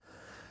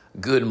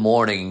Good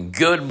morning,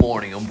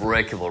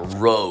 Unbreakable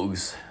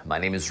Rogues. My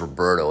name is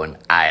Roberto and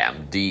I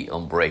am the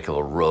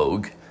Unbreakable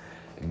Rogue.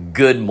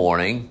 Good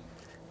morning.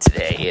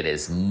 Today it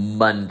is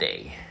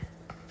Monday,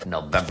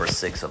 November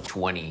 6th of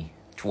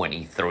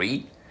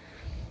 2023.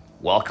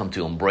 Welcome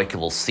to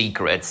Unbreakable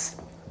Secrets,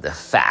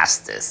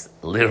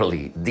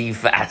 literally the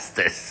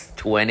fastest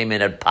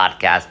 20-minute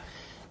podcast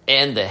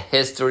in the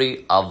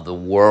history of the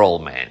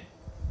world, man.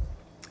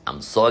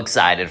 I'm so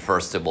excited,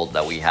 first of all,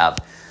 that we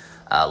have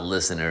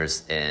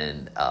listeners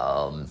in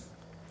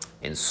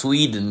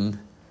Sweden,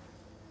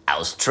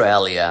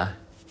 Australia,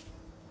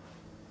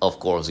 of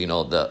course,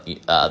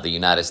 the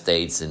United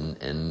States and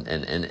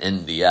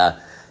India,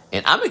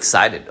 and I'm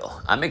excited though.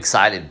 I'm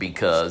excited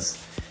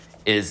because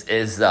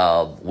this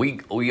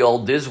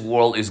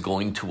world is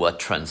going to a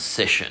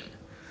transition.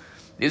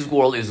 This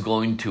world is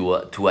going to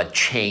a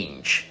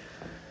change.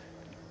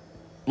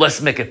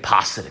 Let's make it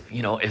positive.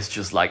 It's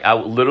just like I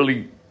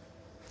literally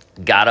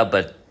got up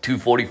at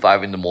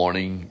 2:45 in the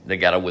morning. I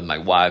got up with my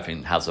wife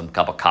and had some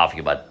cup of coffee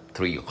about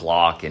 3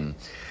 o'clock, and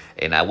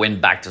I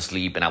went back to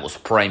sleep. And I was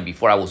praying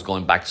before I was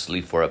going back to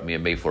sleep for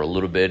a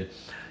little bit.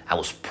 I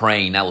was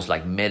praying. I was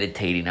like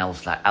meditating. I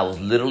was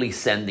literally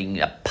sending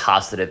a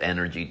positive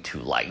energy to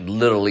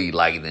literally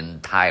the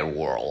entire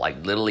world,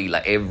 literally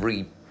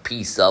every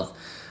piece of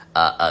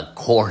a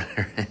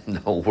corner in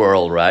the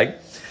world, right?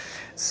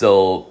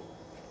 So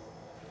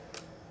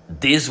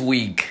this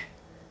week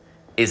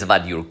is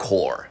about your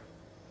core.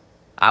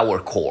 Our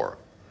core,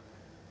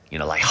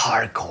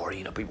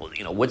 hardcore, people,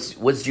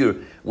 what's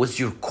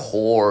your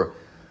core,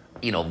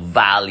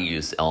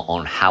 values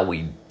on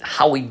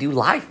how we do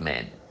life,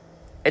 man.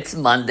 It's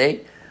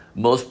Monday.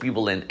 Most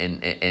people in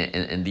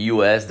the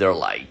U.S., they're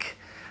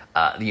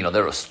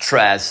they're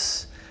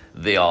stressed.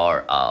 They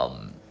are,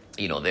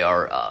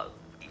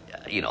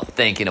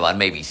 thinking about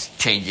maybe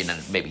changing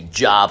maybe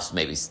jobs,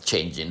 maybe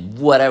changing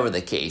whatever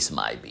the case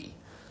might be.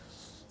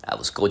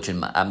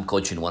 I'm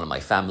coaching one of my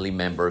family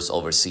members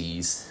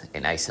overseas,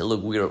 and I said,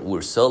 look,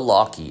 we're so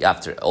lucky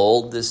after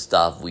all this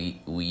stuff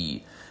we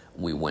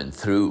went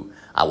through.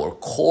 Our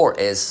core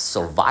is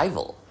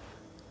survival,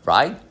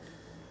 right?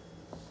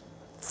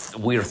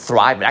 We're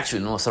thriving.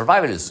 Actually, no,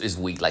 survival is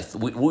weak.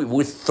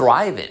 We're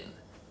thriving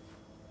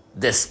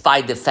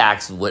despite the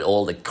facts with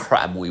all the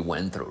crap we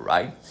went through,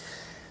 right?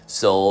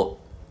 So,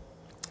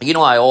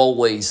 I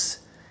always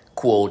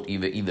quote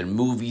either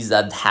movies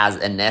that has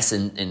an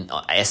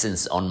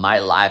essence on my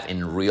life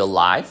in real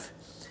life.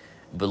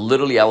 But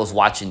literally, I was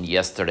watching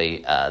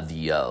yesterday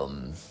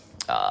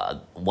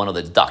one of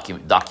the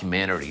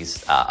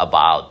documentaries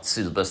about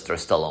Sylvester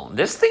Stallone.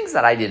 There's things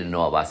that I didn't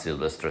know about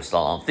Sylvester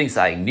Stallone, things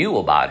I knew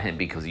about him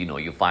because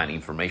you find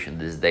information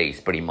these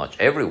days pretty much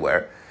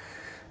everywhere,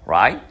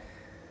 right?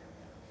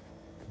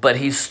 But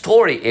his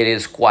story, it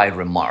is quite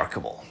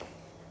remarkable.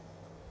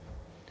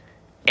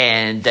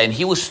 And then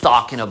he was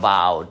talking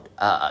about,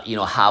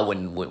 how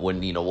when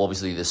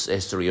obviously this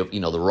history of,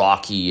 the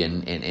Rocky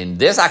and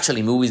there's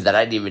actually movies that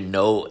I didn't even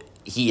know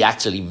he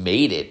actually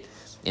made it,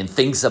 and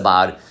things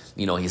about,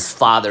 his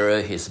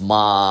father, his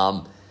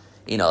mom,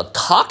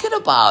 talking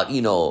about,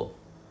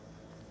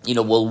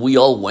 what we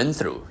all went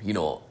through.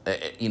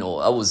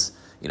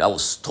 I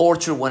was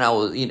tortured when I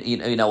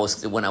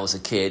was a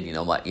kid.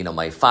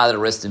 My father,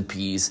 rest in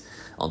peace,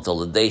 until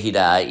the day he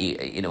died.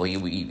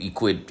 He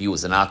quit. He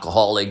was an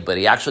alcoholic, but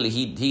he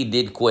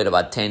did quit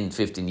about 10,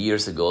 15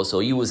 years ago. So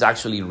he was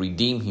actually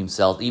redeemed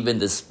himself, even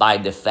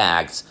despite the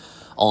facts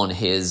on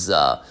his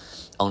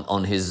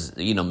on his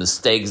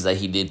mistakes that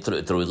he did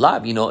through his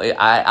life.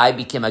 I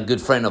became a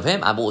good friend of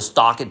him. I was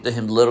talking to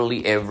him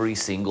literally every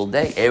single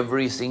day.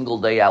 Every single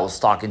day I was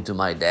talking to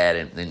my dad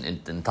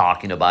and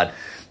talking about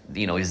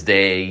his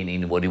day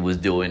and what he was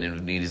doing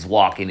and his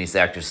walking, his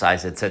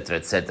exercise, etc.,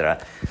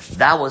 etc.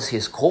 That was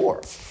his core.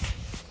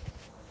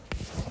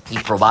 He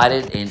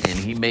provided and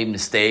he made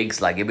mistakes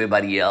like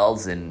everybody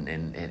else, and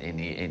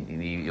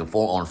he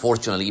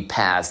unfortunately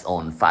passed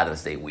on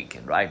Father's Day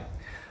weekend, right?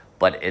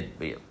 But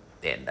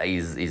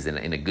he's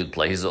in a good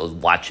place. He's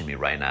watching me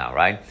right now,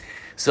 right?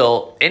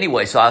 So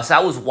anyway, as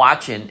I was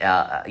watching,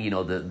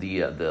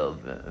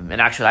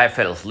 and actually I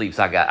fell asleep,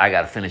 so I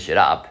got to finish it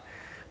up.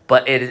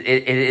 But it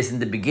is in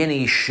the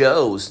beginning. It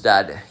shows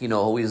that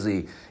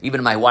obviously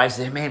even my wife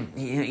said, "Man,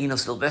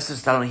 Sylvester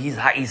Stallone,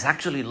 he's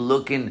actually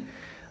looking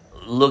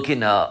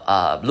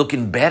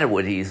better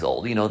when he's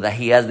old. That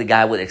he has the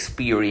guy with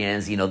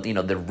experience.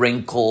 The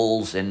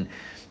wrinkles and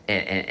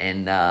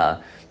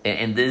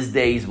these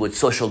days with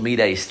social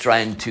media is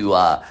trying to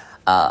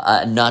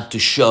not to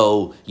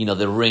show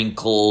the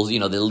wrinkles,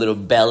 the little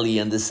belly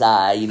on the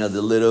side,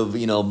 the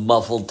little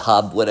muffled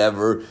top,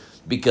 whatever,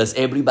 because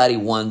everybody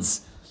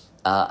wants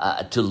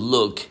to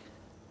look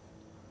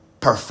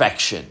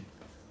perfection,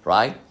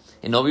 right?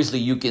 And obviously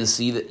you can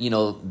see that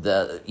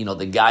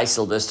the guy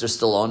Sylvester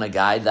Stallone, a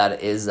guy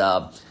that is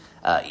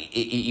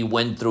he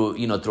went through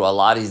through a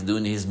lot. He's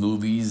doing his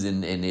movies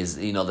and his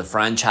the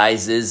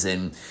franchises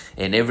and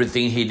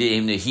everything he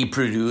did. He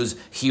produced,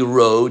 he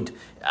wrote,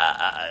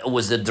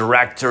 was the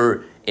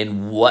director,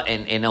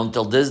 and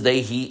until this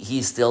day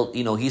he's still,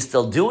 he's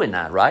still doing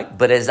that, right?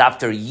 But as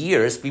after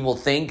years, people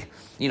think,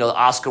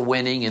 Oscar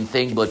winning and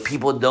think, but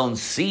people don't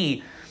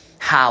see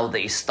how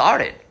they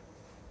started.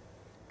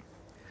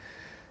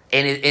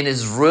 And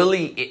it's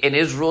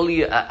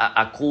really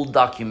a cool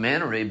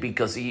documentary,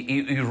 because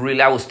he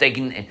really, I was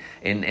taking,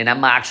 and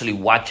I'm actually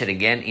watch it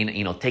again,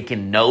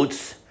 taking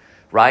notes,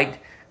 right?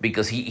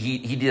 Because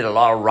he did a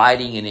lot of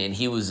writing, and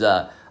he was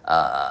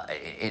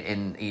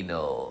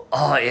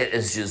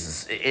it's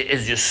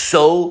just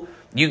so,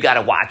 you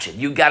gotta watch it.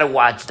 You gotta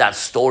watch that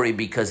story,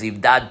 because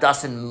if that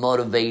doesn't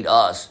motivate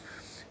us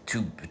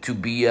to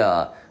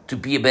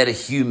be better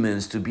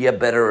humans, to be a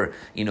better,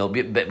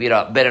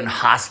 better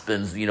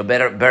husbands,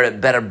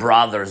 better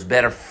brothers,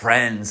 better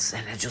friends.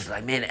 And it's just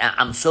like, man,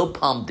 I'm so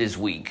pumped this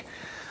week,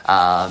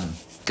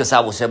 because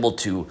I was able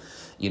to,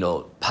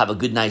 have a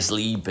good night's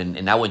sleep,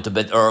 and I went to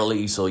bed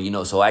early, so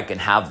so I can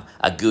have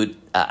a good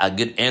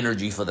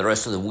energy for the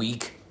rest of the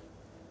week,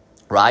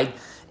 right?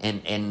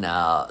 And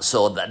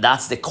so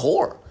that's the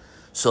core.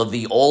 So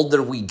the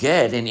older we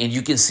get, and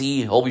you can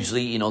see,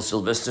 obviously,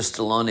 Sylvester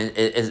Stallone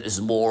is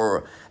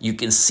more, you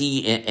can see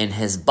in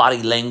his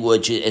body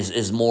language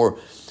is more,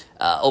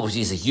 obviously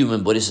he's a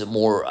human, but it's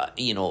more,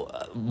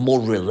 more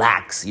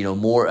relaxed,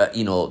 more,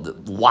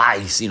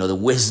 wise, the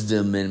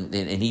wisdom, and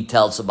he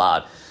tells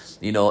about,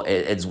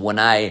 it's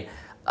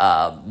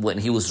when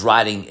he was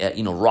writing,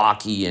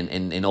 Rocky,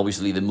 and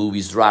obviously the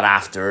movies right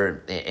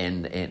after,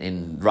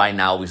 and right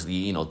now,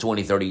 obviously,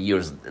 20, 30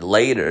 years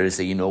later,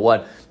 say, you know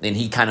what, and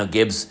he kind of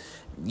gives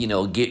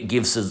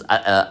his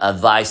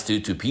advice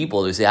to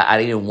people. They say,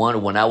 I didn't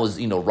want, when I was,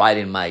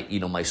 writing my,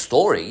 my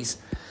stories,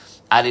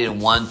 I didn't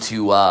want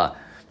to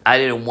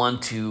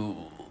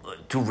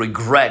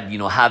regret,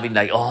 having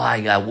like, oh,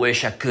 I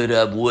wish I could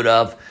have, would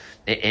have,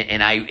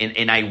 and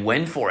I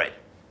went for it.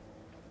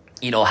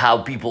 How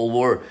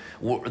people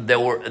they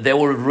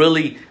were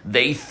really,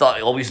 they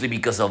thought, obviously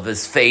because of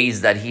his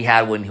phase that he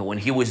had when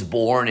he was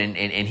born,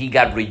 and he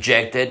got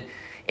rejected,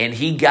 and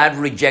he got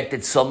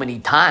rejected so many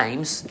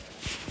times.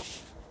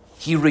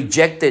 He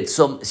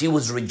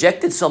was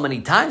rejected so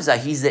many times that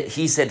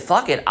he said,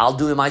 fuck it, I'll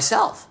do it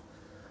myself.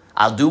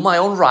 I'll do my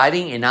own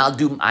writing, and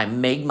I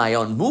make my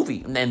own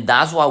movie. And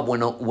that's why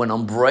when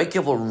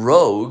Unbreakable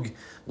Rogue,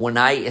 when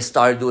I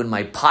started doing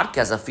my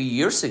podcast a few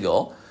years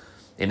ago,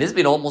 and it's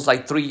been almost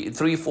like 4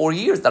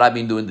 years that I've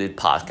been doing the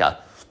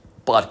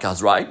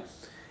podcast, right?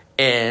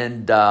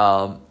 And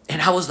I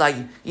was like,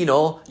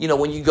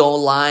 when you go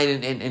online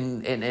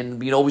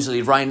and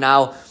obviously right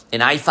now,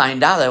 and I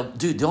find out that,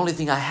 dude, the only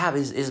thing I have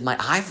is my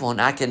iPhone.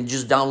 I can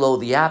just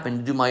download the app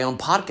and do my own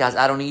podcast.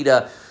 I don't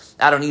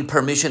need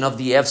permission of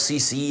the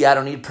FCC. I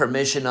don't need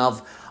permission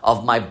of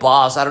my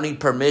boss. I don't need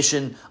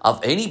permission of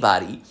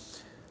anybody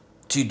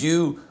to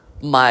do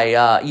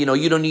my,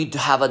 you don't need to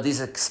have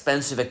this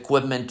expensive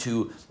equipment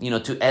to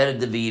edit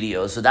the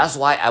video. So that's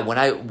why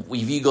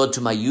if you go to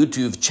my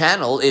YouTube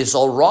channel, it's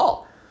all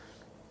raw.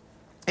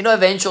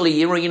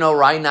 Eventually,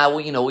 right now,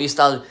 we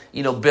start,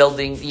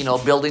 building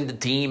the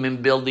team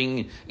and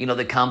building,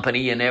 the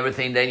company and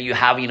everything. Then you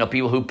have,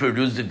 people who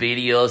produce the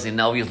videos,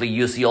 and obviously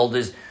you see all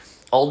these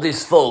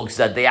folks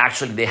that they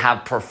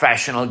have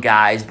professional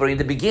guys. But in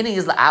the beginning,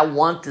 is like, I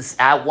want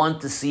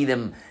to see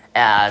them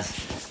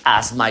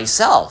as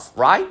myself,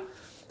 right?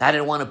 I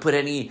didn't want to put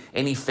any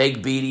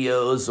fake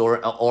videos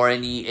or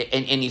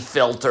any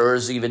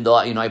filters, even though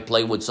I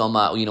play with some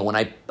when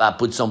I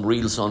put some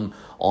reels on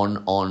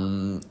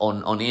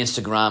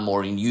Instagram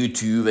or in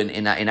YouTube,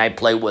 and I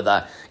play with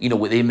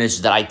with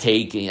images that I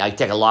take. And I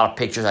take a lot of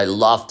pictures. I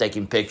love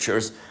taking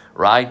pictures,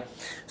 right?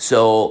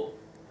 So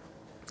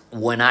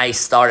when I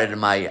started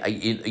my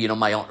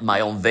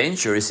own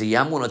venture,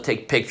 I'm going to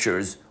take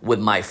pictures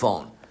with my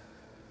phone.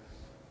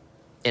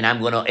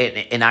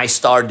 And I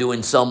start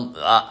doing some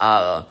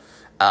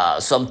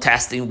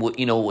testing,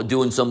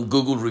 doing some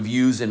Google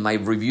reviews, and my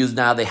reviews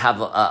now, they have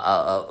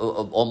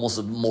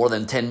almost more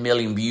than 10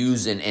 million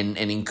views and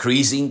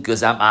increasing,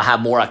 because I have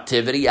more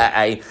activity.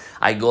 I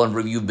go and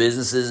review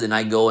businesses, and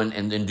I go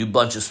and do a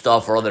bunch of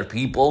stuff for other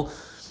people.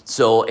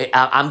 So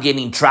I'm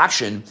getting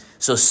traction.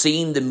 So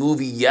seeing the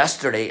movie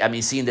yesterday,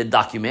 seeing the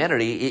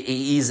documentary,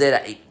 he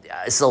said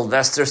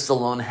Sylvester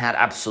Stallone had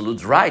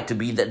absolute right to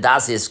be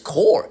that's his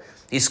core.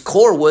 His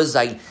core was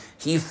like,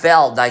 he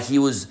felt that he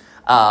was,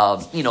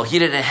 he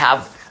didn't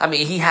have,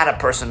 he had a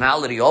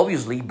personality,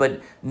 obviously,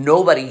 but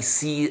nobody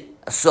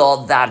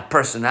saw that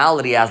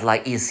personality as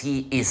like, is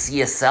he a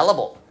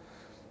sellable?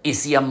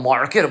 Is he a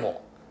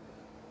marketable?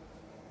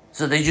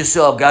 So they just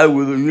saw a guy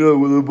with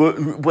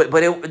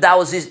that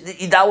was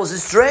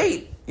his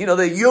trade.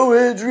 Yo,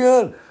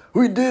 Adrian,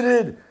 we did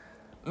it,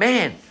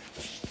 man.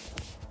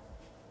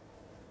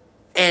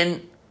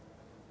 And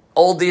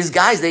all these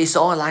guys, they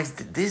saw like,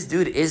 this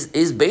dude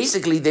is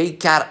basically, they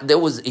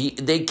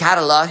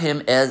catalog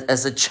him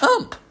as a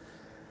chump.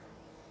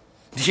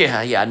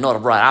 Yeah,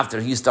 not right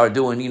after he started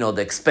doing,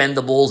 the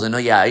Expendables, and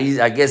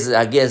I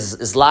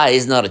guess Sly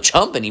is not a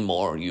chump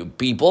anymore, you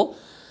people.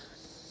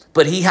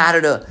 But he had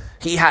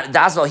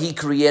That's why he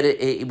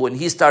created, when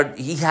he started,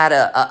 he had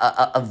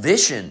a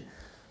vision.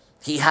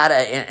 He had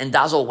and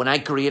that's why when I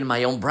created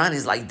my own brand,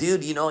 it's like,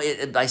 dude,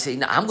 I say,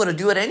 no, I'm going to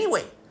do it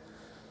anyway.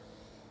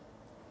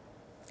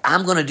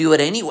 I'm going to do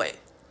it anyway.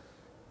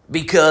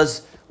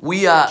 Because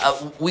we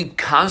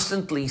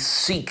constantly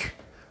seek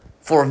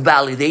for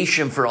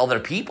validation for other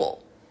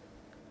people.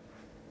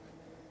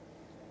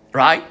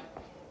 Right?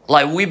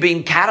 Like we've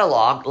been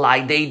cataloged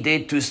like they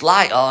did to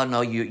Sly. Oh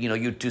no,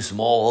 you're too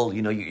small.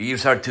 Your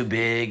ears are too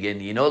big,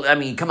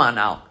 and come on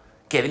now,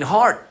 Kevin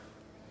Hart.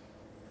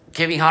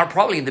 Kevin Hart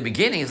probably in the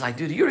beginning is like,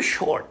 dude, you're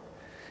short,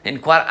 but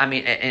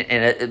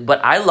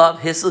I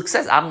love his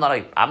success. I'm not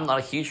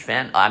a huge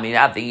fan. I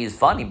think he's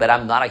funny, but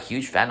I'm not a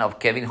huge fan of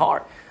Kevin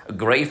Hart.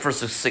 Great for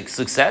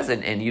success,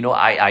 and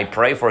I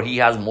pray for he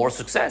has more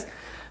success,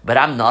 but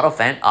I'm not a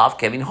fan of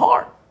Kevin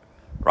Hart,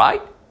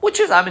 right? Which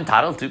is I'm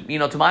entitled to,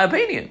 to my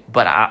opinion.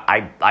 But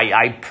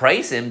I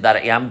praise him that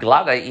I'm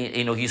glad that,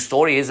 his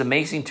story is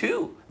amazing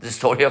too. The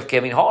story of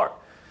Kevin Hart.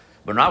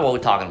 But not what we're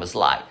talking about,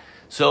 Sly.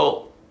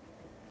 So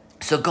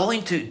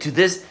going to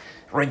this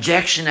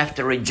rejection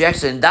after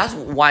rejection, that's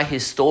why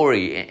his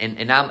story,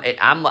 and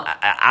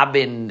I've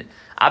been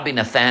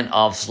a fan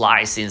of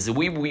Sly since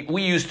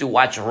we used to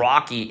watch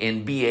Rocky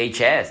in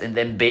VHS and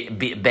then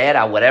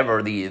Beta, whatever,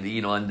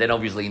 and then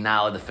obviously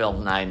now the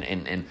film 9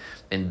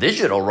 in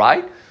digital,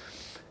 right?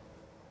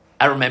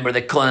 I remember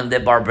the Conan the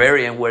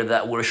Barbarian where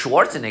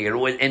Schwarzenegger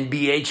was in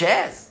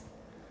VHS.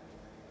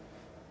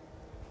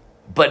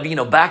 But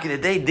back in the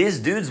day, these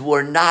dudes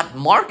were not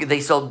marketed.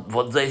 They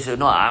said,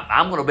 no,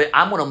 I'm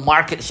gonna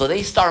market. So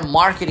they start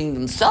marketing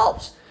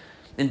themselves,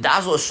 and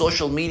that's what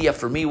social media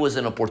for me was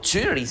an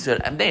opportunity. So,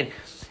 and then,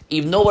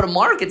 if nobody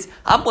markets,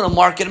 I'm gonna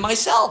market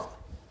myself.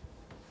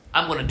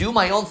 I'm gonna do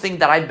my own thing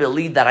that I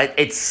believe that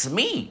it's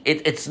me.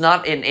 It's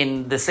not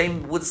in the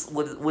same with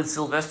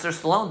Sylvester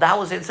Stallone. That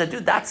was it. Said,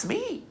 dude, that's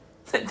me.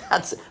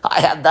 That's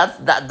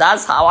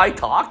how I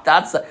talk.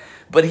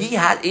 But he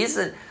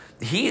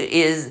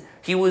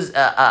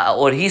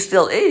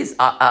still is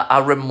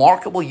a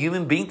remarkable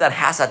human being that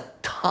has a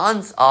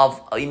tons of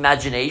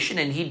imagination,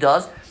 and he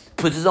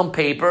puts it on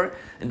paper,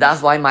 and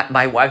that's why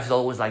my wife's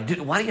always like,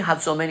 dude, why do you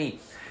have so many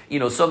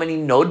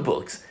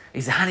notebooks?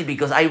 He said, honey,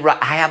 because I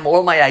have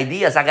all my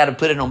ideas. I got to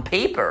put it on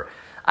paper.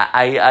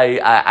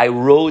 I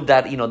wrote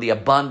that the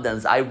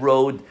abundance. I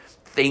wrote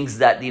things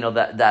that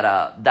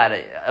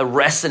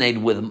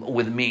resonate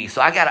with me.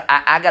 So I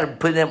gotta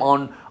put them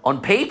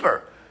on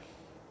paper,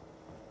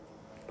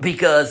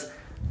 because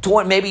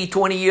maybe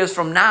 20 years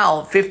from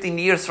now, 15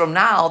 years from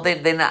now,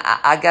 then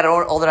I got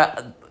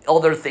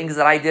other things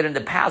that I did in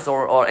the past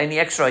or any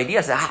extra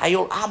ideas.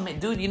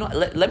 Dude,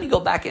 let me go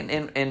back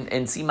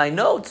and see my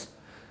notes,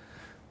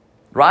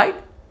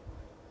 right?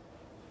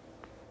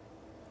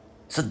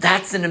 So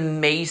that's an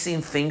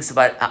amazing thing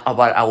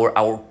about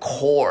our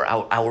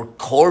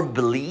core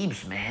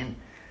beliefs, man.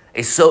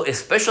 It's so,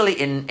 especially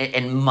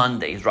in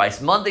Mondays,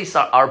 right? Mondays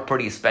are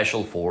pretty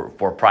special for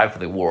Pride for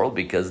the World,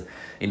 because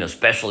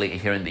especially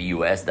here in the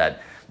U.S.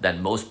 that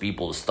most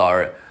people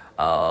start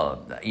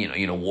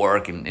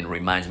work, and it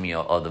reminds me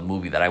of the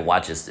movie that I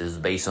watch is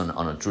based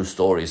on a true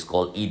story. It's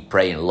called Eat,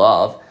 Pray, and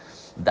Love.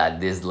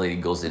 That this lady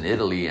goes in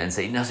Italy and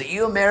say, no, so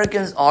you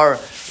Americans are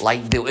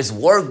like, it's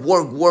work,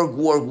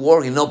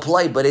 and no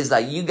play. But it's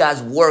like you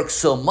guys work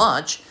so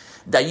much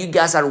that you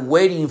guys are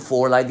waiting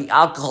for like the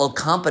alcohol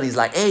companies,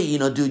 like, hey,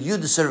 dude, you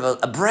deserve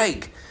a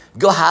break.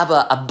 Go have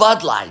a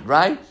Bud Light,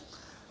 right?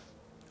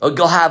 Or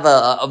go have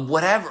a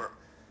whatever.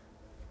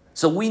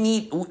 So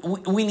we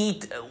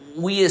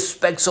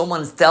expect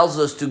someone tells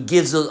us to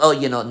give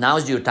us, now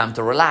is your time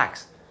to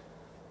relax.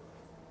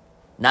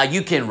 Now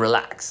you can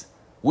relax.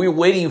 We're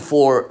waiting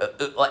for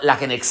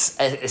like an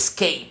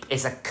escape.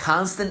 It's a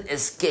constant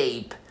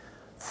escape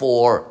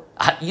for,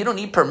 you don't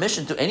need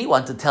permission to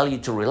anyone to tell you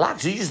to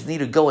relax. You just need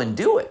to go and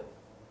do it.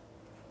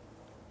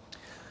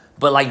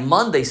 But like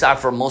Mondays are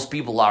for most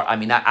people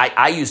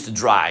I used to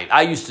drive.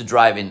 I used to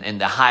drive in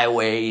the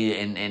highway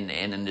and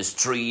in the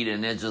street,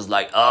 and it's just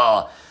like,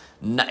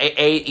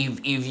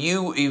 if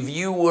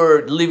you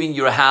were leaving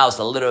your house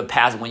a little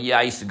past when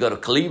I used to go to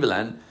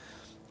Cleveland,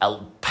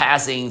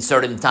 passing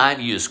certain time,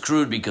 you're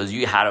screwed, because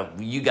you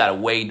gotta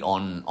wait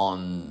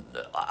on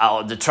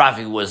the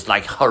traffic was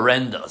like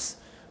horrendous,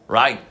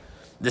 right?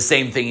 The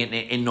same thing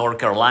in North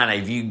Carolina.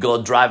 If you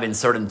go driving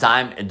certain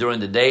time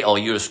during the day,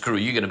 you're screwed.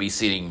 You're gonna be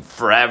sitting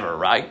forever,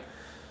 right?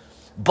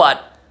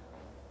 But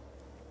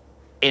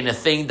in a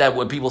thing that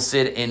when people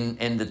sit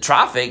in the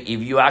traffic,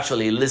 if you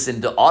actually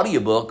listen to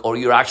audiobook or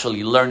you're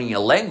actually learning a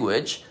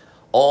language,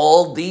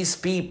 all these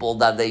people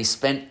that they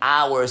spend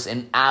hours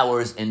and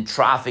hours in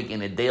traffic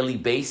on a daily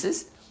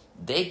basis,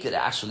 they could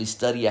actually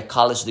study a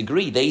college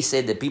degree. They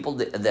said the people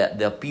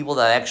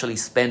that actually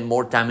spend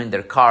more time in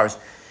their cars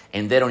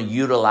and they don't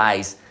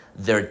utilize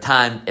their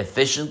time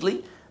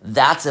efficiently,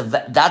 that's a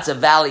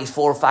valid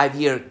 4 or 5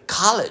 year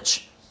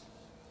college.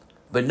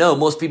 But no,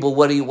 most people,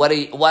 what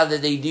do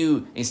they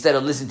do instead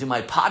of listening to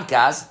my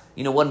podcast?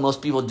 You know what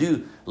most people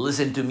do?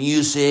 Listen to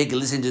music,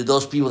 listen to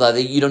those people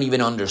that you don't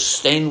even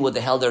understand what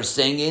the hell they're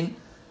singing,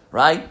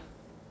 right?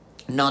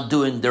 Not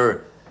doing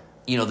their,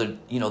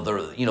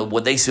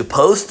 what they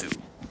supposed to.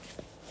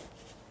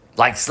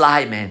 Like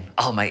Sly, man.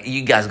 Oh my,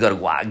 you guys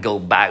gotta go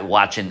back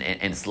watching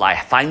and Sly.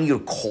 Find your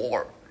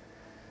core,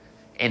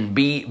 and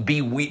be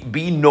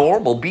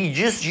normal. Be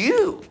just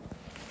you.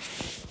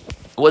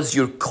 What's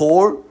your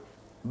core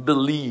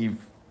belief?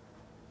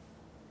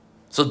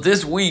 So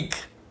this week,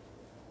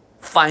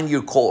 find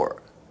your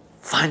core.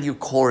 Find your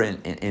core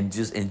and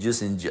just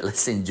enjoy.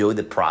 Let's enjoy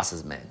the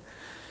process, man.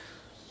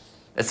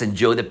 Let's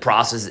enjoy the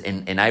process,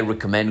 and I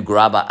recommend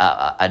grab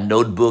a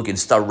notebook and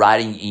start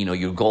writing,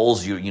 your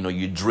goals, your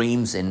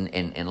dreams,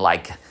 and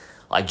like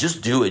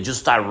just do it. Just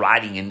start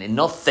writing and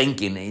not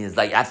thinking. It's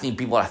like, I think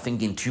people are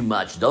thinking too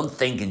much. Don't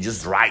think and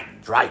just write,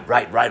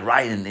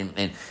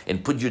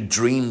 and put your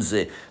dreams.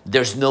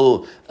 There's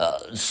no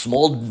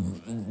small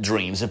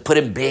dreams. Put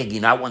them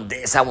big. I want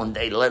this. I want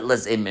that.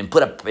 Let's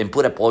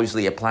put up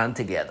obviously a plan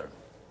together.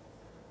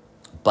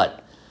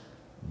 But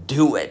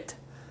do it.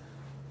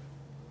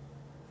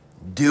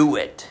 Do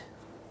it,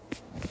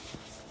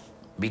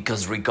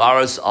 because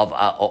regardless of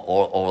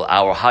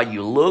or how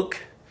you look,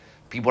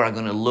 people are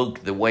gonna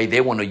look the way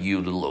they want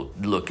you to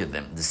look at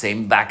them. The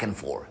same back and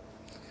forth.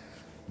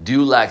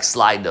 Do like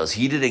Sly does.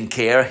 He didn't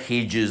care.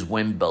 He just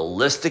went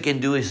ballistic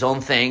and do his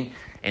own thing.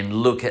 And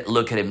look at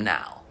him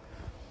now.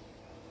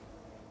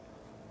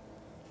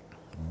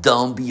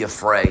 Don't be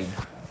afraid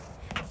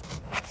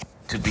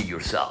to be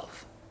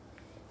yourself,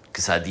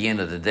 because at the end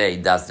of the day,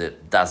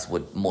 that's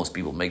what most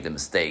people make the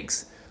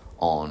mistakes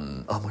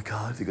on. Oh my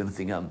God, they're gonna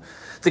think I'm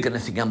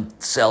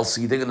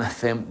salesy.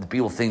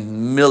 People think a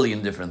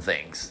million different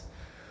things.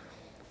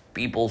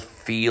 People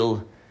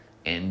feel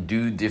and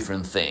do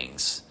different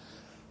things.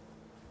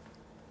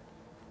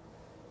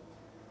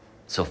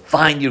 So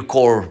find your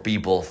core,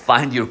 people.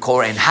 Find your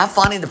core and have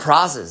fun in the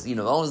process.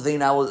 The only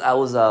thing I was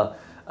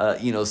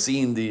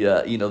seeing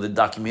the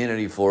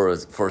documentary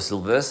for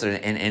Sylvester,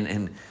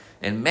 and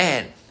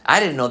man, I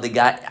didn't know the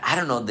guy. I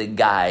don't know the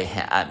guy.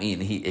 I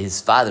mean,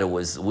 his father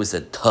was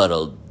a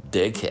total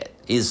dickhead.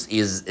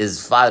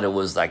 His father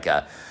was like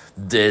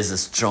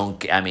this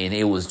strong. I mean,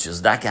 it was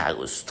just, that guy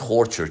was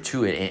torture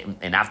too.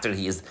 And after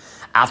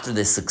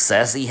the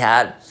success he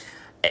had,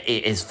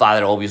 his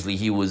father, obviously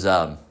he was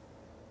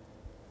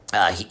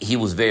he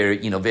was very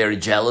very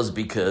jealous,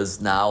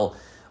 because now,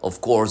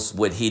 of course,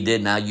 what he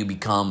did, now you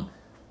become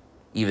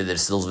even the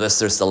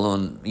Sylvester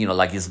Stallone,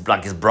 like his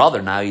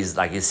brother. Now he's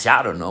like his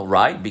shadow, no,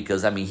 right?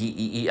 Because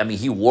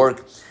he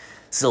worked.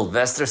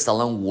 Sylvester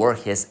Stallone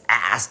worked his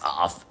ass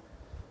off.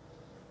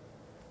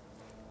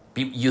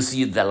 You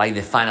see that, like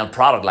the final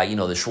product, like the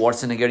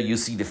Schwarzenegger. You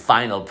see the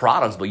final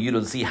products, but you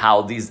don't see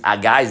how these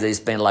guys, they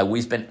spend, like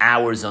we spend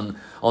hours on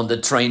the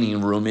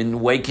training room and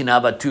waking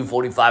up at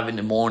 2:45 in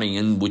the morning,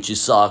 and which is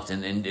sucked,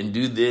 and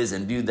do this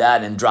and do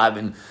that, and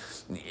driving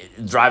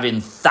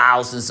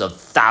thousands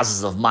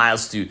of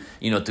miles to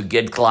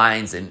get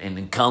clients,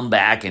 and come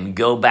back and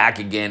go back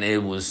again.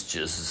 It was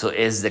just, so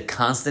it's the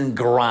constant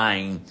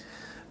grind,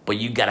 but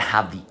you gotta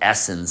have the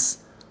essence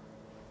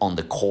on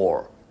the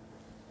core.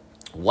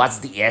 What's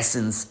the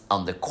essence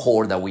on the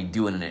core that we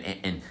do in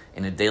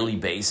a daily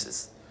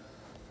basis,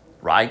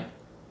 right?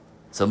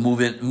 So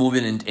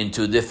moving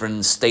into a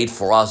different state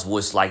for us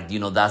was like,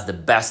 that's the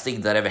best thing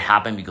that ever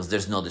happened, because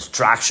there's no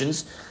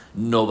distractions.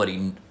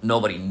 Nobody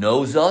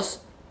knows us.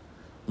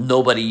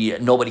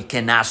 Nobody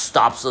cannot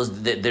stop us.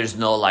 There's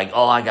no like,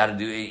 oh, I gotta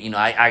do,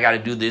 I gotta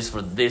do this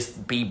for this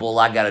people.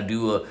 I gotta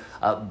do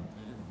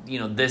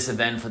this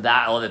event for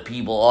that other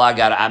people.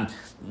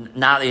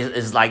 Now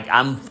it's like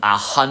I'm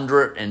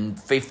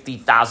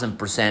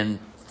 150,000%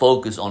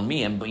 focused on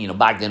me. And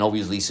back then,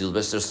 obviously,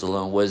 Sylvester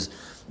Stallone was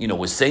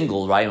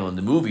single, right, on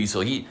the movie.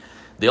 So the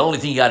only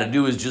thing he got to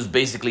do is just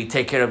basically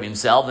take care of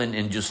himself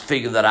and just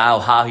figure that out,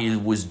 how he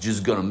was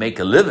just gonna make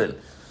a living,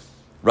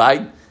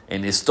 right?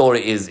 And his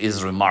story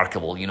is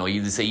remarkable.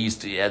 You say I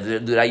used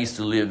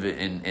to live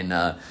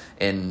in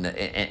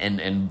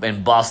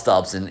bus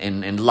stops and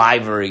in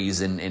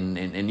libraries in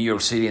New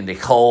York City in the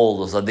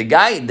cold. So the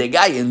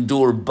guy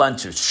endured a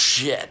bunch of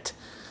shit.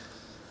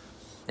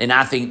 And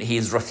I think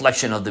his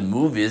reflection of the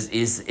movies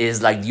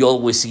is like, you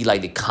always see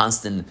like the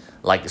constant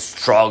like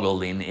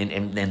struggle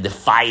and the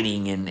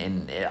fighting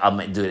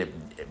dude,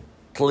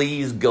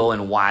 please go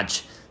and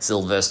watch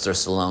Sylvester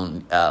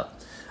Stallone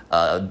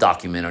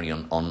documentary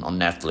on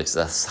Netflix.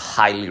 That's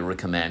highly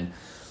recommend.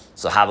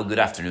 So have a good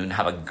afternoon.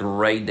 Have a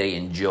great day.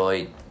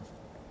 Enjoy.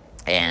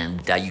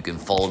 And you can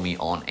follow me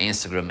on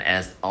Instagram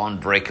as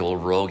Unbreakable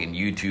Rogue, and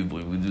YouTube.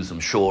 We do some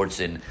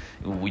shorts, and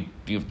we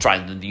try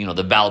to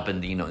develop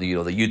the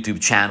YouTube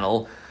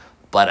channel.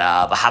 But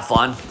have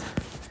fun,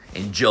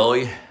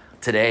 enjoy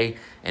today,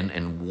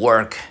 and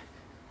work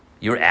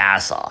your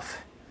ass off.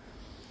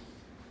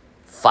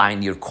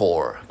 Find your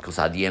core, because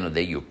at the end of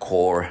the day, your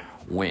core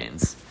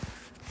wins.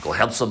 Go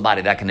help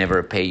somebody that can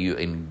never pay you,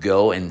 and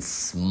go and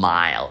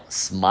smile.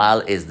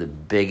 Smile is the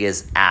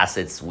biggest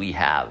assets we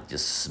have.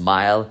 Just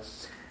smile,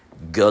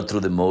 go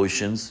through the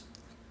motions,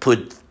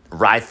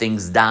 write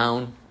things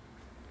down,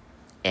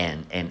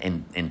 and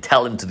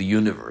tell them to the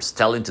universe.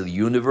 Tell them to the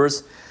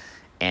universe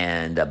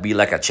and be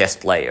like a chess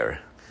player.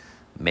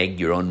 Make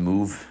your own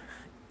move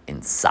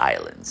in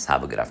silence.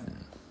 Have a good afternoon.